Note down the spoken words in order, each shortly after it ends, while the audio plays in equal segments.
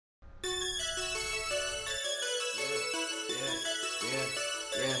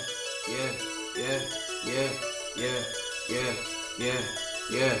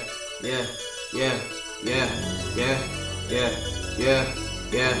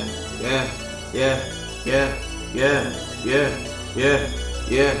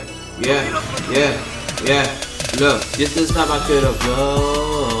Look, this is how I could have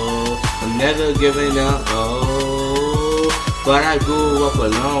blown. I'm never giving up, oh. But I grew up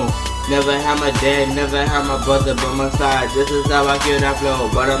alone. Never had my dad, never had my brother by my side. This is how I could have flow,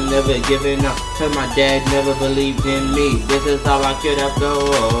 but I'm never giving up. Cause my dad never believed in me. This is how I could have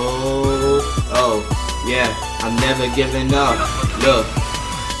flow, oh, yeah, I'm never giving up. Look.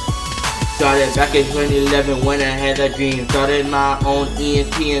 Started back in 2011 when I had a dream. Started my own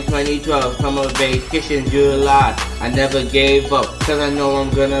ENT in 2012. Summer vacation July. I never gave up, cause I know I'm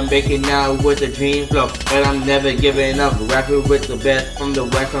gonna make it now with the dream flow. But I'm never giving up. Rapping with the best from the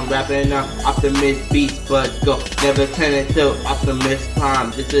west. I'm rapping up optimist beats, but go. Never turn it to optimist time.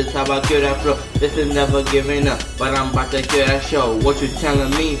 This is how I kill that flow. This is never giving up, but I'm about to kill that show. What you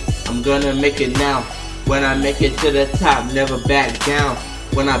telling me? I'm gonna make it now. When I make it to the top, never back down.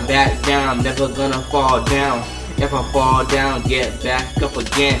 When I back down, I'm never gonna fall down. If I fall down, get back up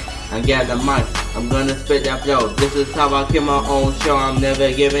again. I got the mic, I'm gonna spit that flow. This is how I kill my own show. I'm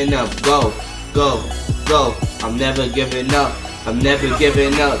never giving up. Go, go, go. I'm never giving up. I'm never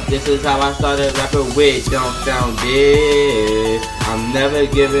giving up. This is how I started rapping with Don't Sound It. I'm never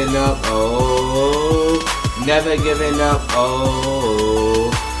giving up. Oh, never giving up. Oh,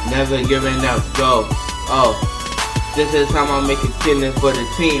 never giving up. Go, oh. This is how I make a killing for the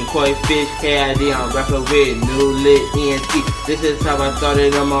team. Koi Fish, KID, I'm rapping with New Lit ENT. This is how I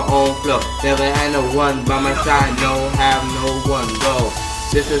started on my own flow. Never had no one by my side, no have no one go.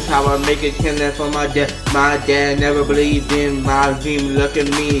 This is how I make a killing for my dad. My dad never believed in my dream. Look at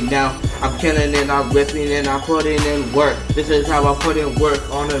me now. I'm killing it, I'm ripping and I'm putting in work. This is how I put in work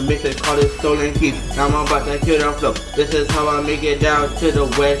on a mixtape called it Stolen Keys. Now I'm about to kill the flow. This is how I make it down to the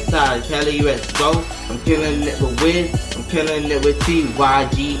west side. Cali, let's go. I'm killing it with Wiz. I'm killing it with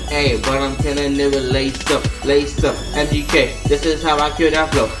TYGA. But I'm killing it with Lace Up, MGK. This is how I kill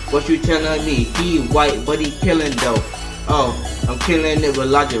that flow. What you telling me? He white, but he killing though. Oh, I'm killing it with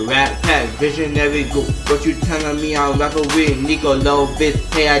Logic, Rap Pack, Visionary Group. What you telling me? I'm rapping with Nico, Low, Beatz,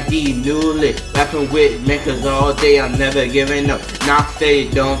 KID, New Lit. Rapping with makers all day, I'm never giving up. Now stay,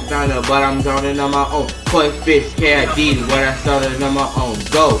 don't sound up, but I'm drowning on my own. Koi Fish, KID, what I started on my own.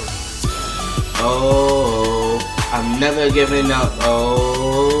 Go. Oh, I'm never giving up.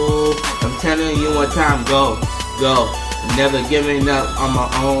 Oh, I'm telling you one time, go, go. I'm never giving up on my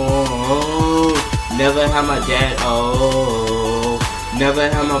own. Never had my dad, oh. Never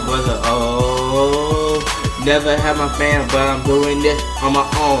had my brother, oh. Never had my fam, but I'm doing this on my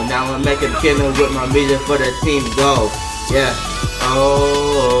own. Now I'm making killing with my music for the team, go. Yeah,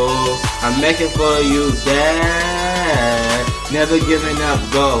 oh. I'm making for you, dad. Never giving up,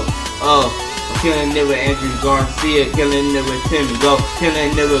 go. Oh, I'm killing it with Andrew Garcia, killing it with Tim, go.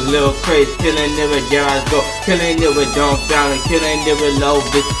 Killing it with Lil Craze, killing it with Jargon, go. Killing it with Don't Sound, killing it with Low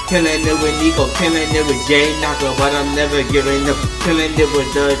Beatz, killing it with Nico, killing it with Jay Knocker, but I'm never giving up. Killing it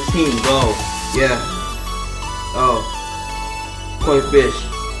with the team, go. Yeah. Oh. Koi Fish,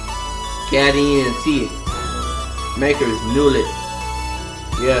 Caddy and T. Makers, New Lit.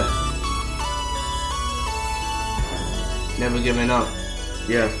 Yeah. Never giving up.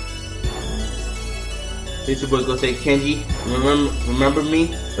 Yeah. This boy go say Kenji, remember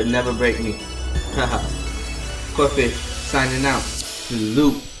me, but never break me. Haha. Koi Fish, signing out.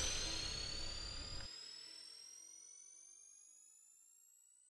 Salute.